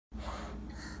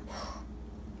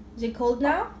Is it cold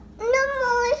now? No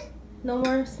more. No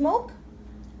more smoke?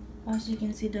 As you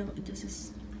can see, this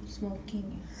is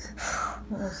smoking.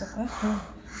 Nauusap ka?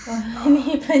 Oh,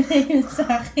 hinihipan niya yun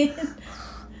sa akin.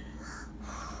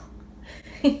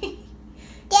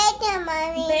 Thank you,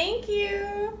 Mommy. Thank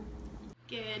you!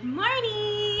 Good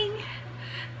morning!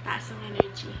 Taas ang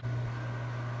energy.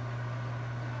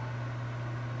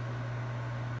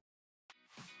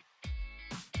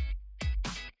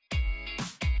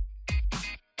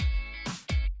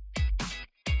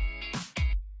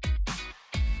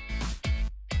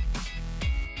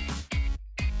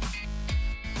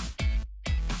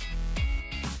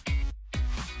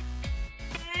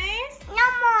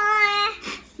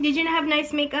 Did you not have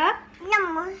nice makeup?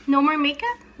 No more. No more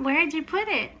makeup? Where did you put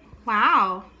it?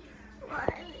 Wow.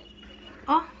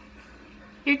 Oh,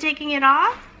 you're taking it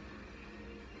off?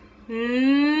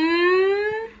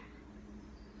 It's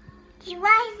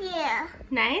right here.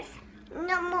 Nice?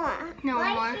 No more. No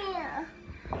right more. Here.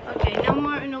 Okay,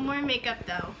 no more makeup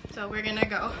though. So we're gonna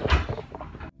go.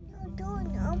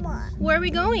 No more. Where are we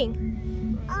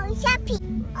going? Oh,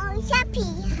 shopping. Oh,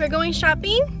 shopping. We're going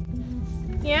shopping?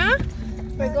 Yeah?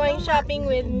 We're going shopping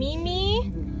with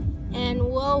Mimi and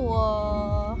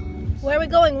Wowo. Where are we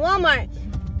going? Walmart?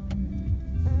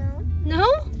 No. No?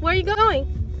 Where are you going?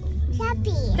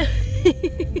 Shopping.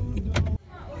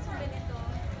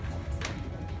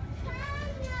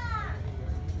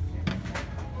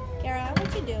 Kara,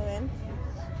 what you doing?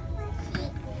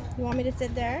 You want me to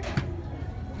sit there?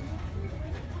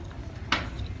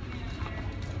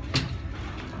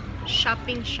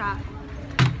 Shopping shop.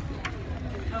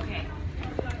 Okay.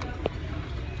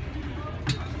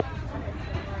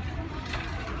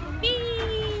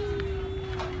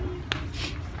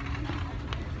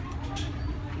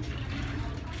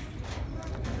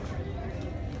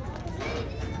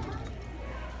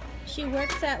 She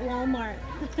works at Walmart.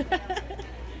 Their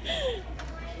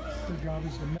job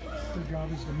is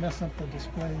to mess up the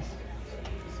displays.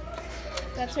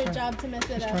 That's her job, to mess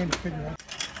it Just up. trying to figure out.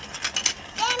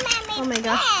 Oh my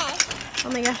gosh. Oh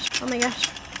my gosh. Oh my gosh.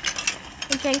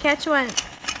 I can't catch one.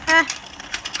 Ah.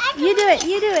 You do it.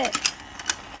 You do it.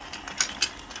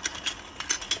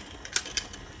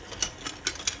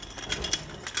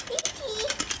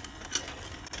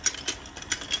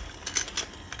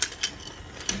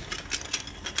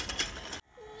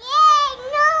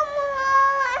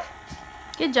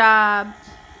 Good job.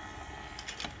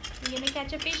 You gonna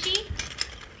catch a fishy?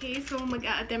 Okay, so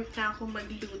mag-a-attempt na ako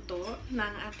magluto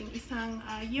ng ating isang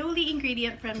yoli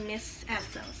ingredient from Miss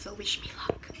Essel. So wish me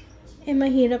luck. Eh,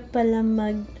 mahirap pala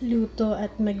magluto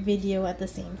at mag-video at the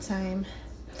same time.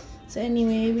 So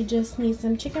anyway, we just need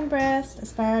some chicken breast,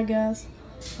 asparagus,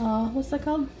 what's that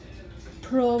called?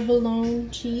 Provolone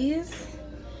cheese,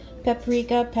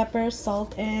 paprika, pepper,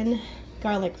 salt, and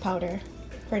garlic powder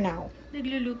for now.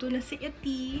 Nagluluto na si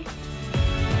Ati.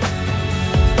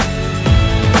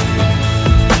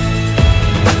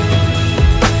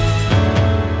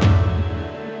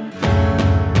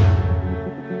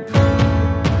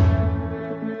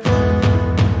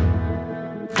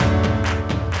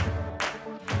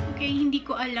 Okay, hindi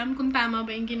ko alam kung tama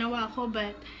ba yung ginawa ko,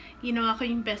 but ginawa ko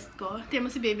yung best ko. Tingnan mo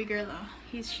si baby girl, oh.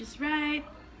 He's just right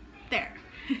there.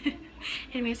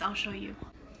 Anyways, I'll show you.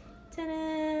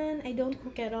 Ta-da! I don't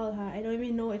cook at all, huh? I don't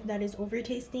even know if that is over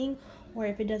tasting or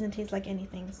if it doesn't taste like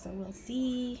anything, so we'll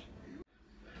see.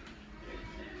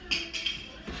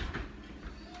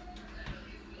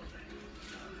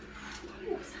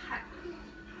 Ooh, it's hot.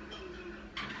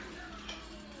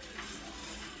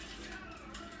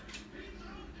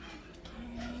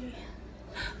 Okay.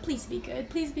 Please be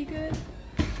good. Please be good.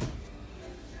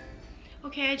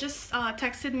 Okay, I just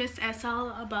texted Miss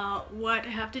Essel about what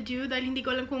I have to do dahil hindi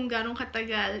ko alam kung gano'ng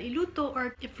katagal iluto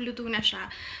or if luto na siya.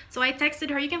 So I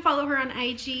texted her. You can follow her on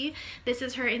IG. This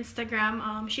is her Instagram.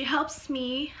 She helps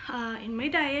me in my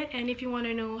diet, and if you want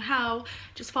to know how,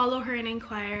 just follow her and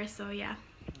inquire. So yeah,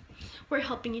 we're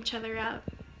helping each other out.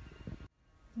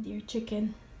 Dear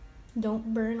chicken,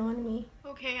 don't burn on me.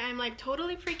 Okay, I'm like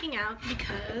totally freaking out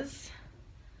because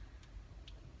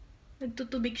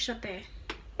nagtutubig siya, te.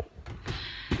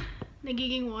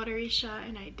 Nagiging watery siya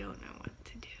and I don't know what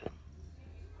to do.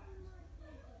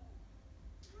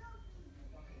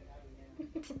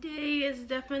 Today is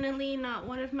definitely not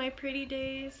one of my pretty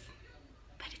days,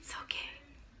 but it's okay.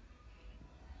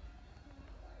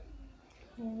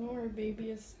 Oh, our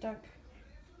baby is stuck.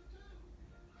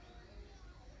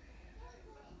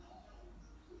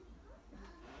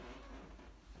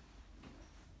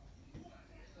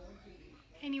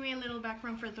 Anyway, a little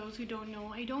background for those who don't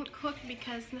know. I don't cook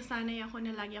because nasanay ako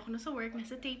na lagi ako nasa work,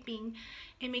 nasa taping,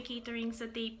 and may catering sa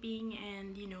taping,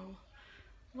 and you know,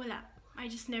 wala. I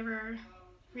just never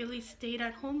really stayed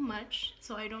at home much,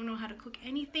 so I don't know how to cook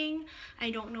anything.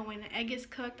 I don't know when an egg is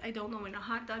cooked. I don't know when a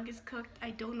hot dog is cooked.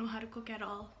 I don't know how to cook at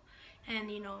all.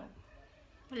 And you know,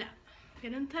 wala.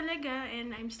 Ganun talaga,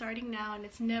 and I'm starting now, and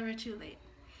it's never too late.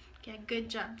 Kaya good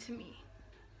job to me.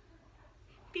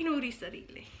 Pinuri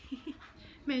sarili.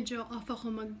 Medyo off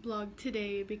ako mag-vlog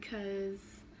today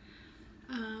because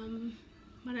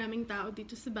maraming tao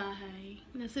dito sa bahay.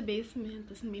 Nasa basement,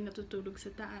 tapos may natutulog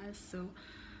sa taas. So,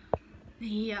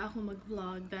 nahiya ako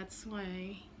mag-vlog. That's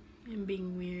why I'm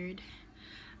being weird.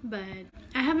 But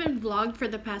I haven't vlogged for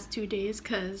the past 2 days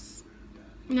because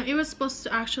you know, it was supposed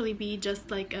to actually be just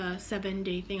like a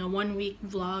 7-day thing, a 1-week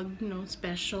vlog, you know,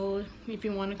 special, if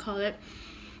you want to call it.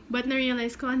 But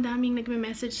na-realize ko, ang daming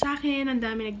nagme-message sa akin, ang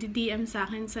daming nagdi-DM sa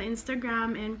akin sa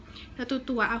Instagram, and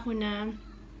natutuwa ako na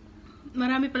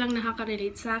marami palang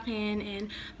nakaka-relate sa akin,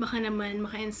 and baka naman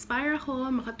maka-inspire ako,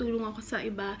 makatulong ako sa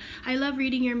iba. I love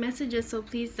reading your messages, so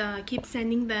please keep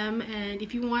sending them, and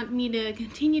if you want me to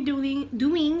continue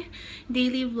doing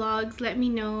daily vlogs, let me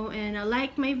know, and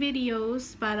like my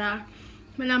videos para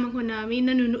malaman ko na may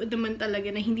nanonood naman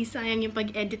talaga, na hindi sayang yung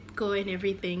pag-edit ko and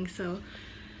everything. So,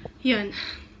 yun.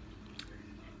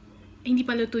 Hindi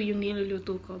pa luto yung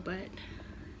niluluto ko, but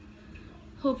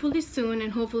hopefully soon,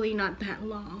 and hopefully not that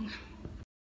long.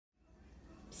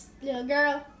 Psst, little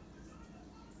girl,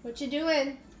 what you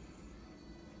doing?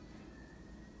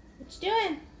 What you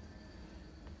doing?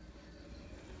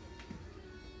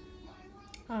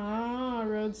 Ah,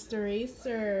 roadster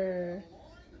racer.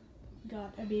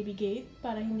 Got a baby gate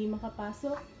para hindi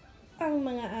makapasok ang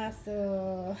mga aso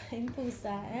and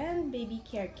pusa and baby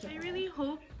care. I really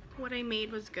hope what I made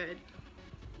was good.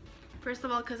 First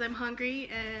of all, because I'm hungry,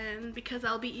 and because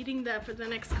I'll be eating that for the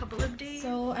next couple of days.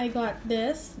 So I got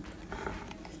this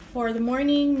for the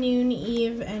morning, noon,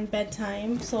 eve, and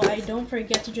bedtime, so I don't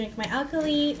forget to drink my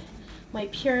Alkalite, my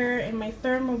Pure, and my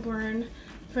Thermoburn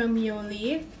from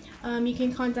Yoli. You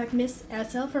can contact Miss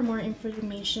SL for more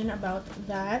information about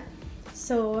that.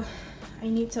 So I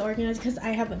need to organize because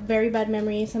I have a very bad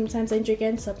memory. Sometimes I drink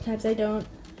it, sometimes I don't.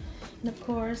 And of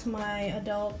course, my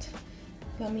adult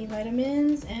gummy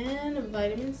vitamins and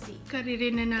vitamin C.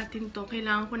 Karirin na natin to.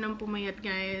 Kailangan ko nang pumayat,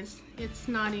 guys. It's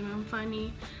not even funny.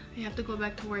 I have to go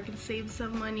back to work and save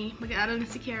some money. Mag-aaral na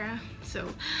si Kiara. So,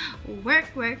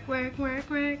 work.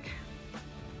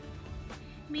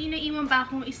 May naiwan pa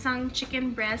akong isang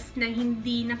chicken breast na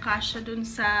hindi nakasya dun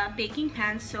sa baking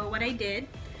pan. So, what I did,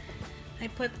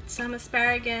 I put some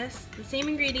asparagus, the same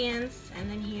ingredients, and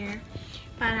then here,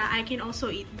 para I can also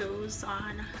eat those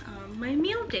on my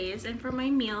meal days and for my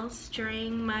meals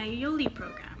during my Yoli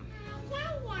program.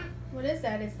 What is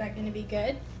that? Is that going to be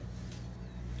good?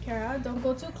 Kara, don't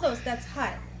go too close. That's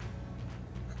hot.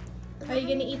 Are you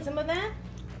going to eat some of that?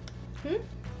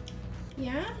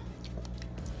 Yeah?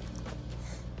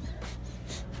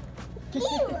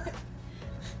 Ew.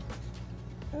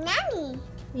 Yummy.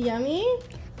 Yummy?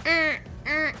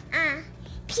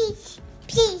 Peace.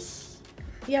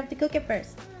 You have to cook it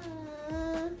first.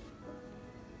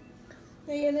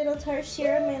 Are you a little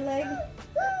tarsier on my leg?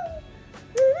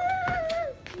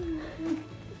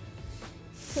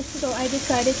 So I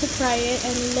decided to try it,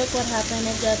 and look what happened.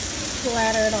 It just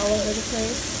splattered all over the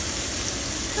place.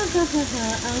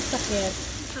 Ang sakit.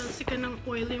 Salsi ka ng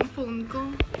oil yung phone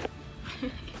ko.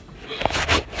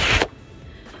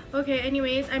 Okay,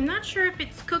 anyways, I'm not sure if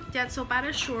it's cooked yet, so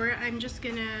para sure, I'm just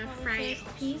gonna fry it.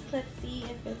 Piece, let's see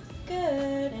if it's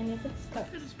good and if it's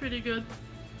cooked. It's pretty good.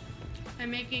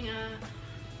 I'm making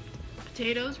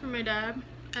potatoes for my dad,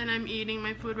 and I'm eating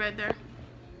my food right there.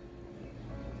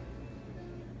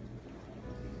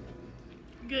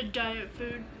 Good diet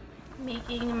food.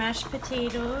 Making mashed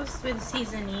potatoes with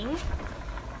seasoning,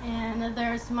 and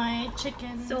there's my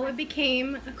chicken. So it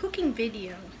became a cooking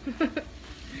video.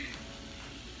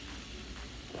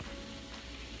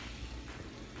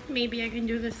 Maybe I can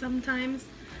do this sometimes.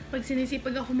 Pag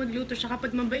sinisipag ako magluto siya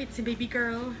kapag mabait si baby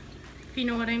girl. If you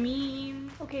know what I mean.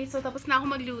 Okay, so tapos na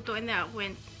ako magluto, and that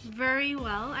went very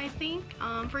well, I think.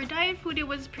 For diet food, it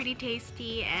was pretty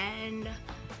tasty and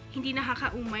hindi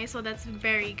nakakaumay, so that's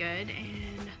very good.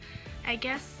 And I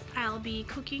guess I'll be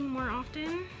cooking more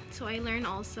often, so I learn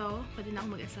also. Pwede na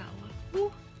ako mag-asawa.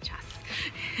 Woo! Chas!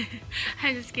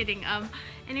 I'm just kidding.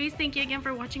 Anyways, thank you again for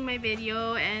watching my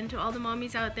video, and to all the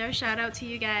mommies out there, shout out to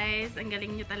you guys. Ang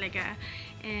galing nyo talaga.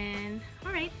 And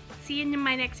alright, see you in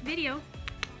my next video.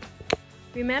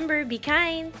 Remember, be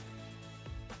kind.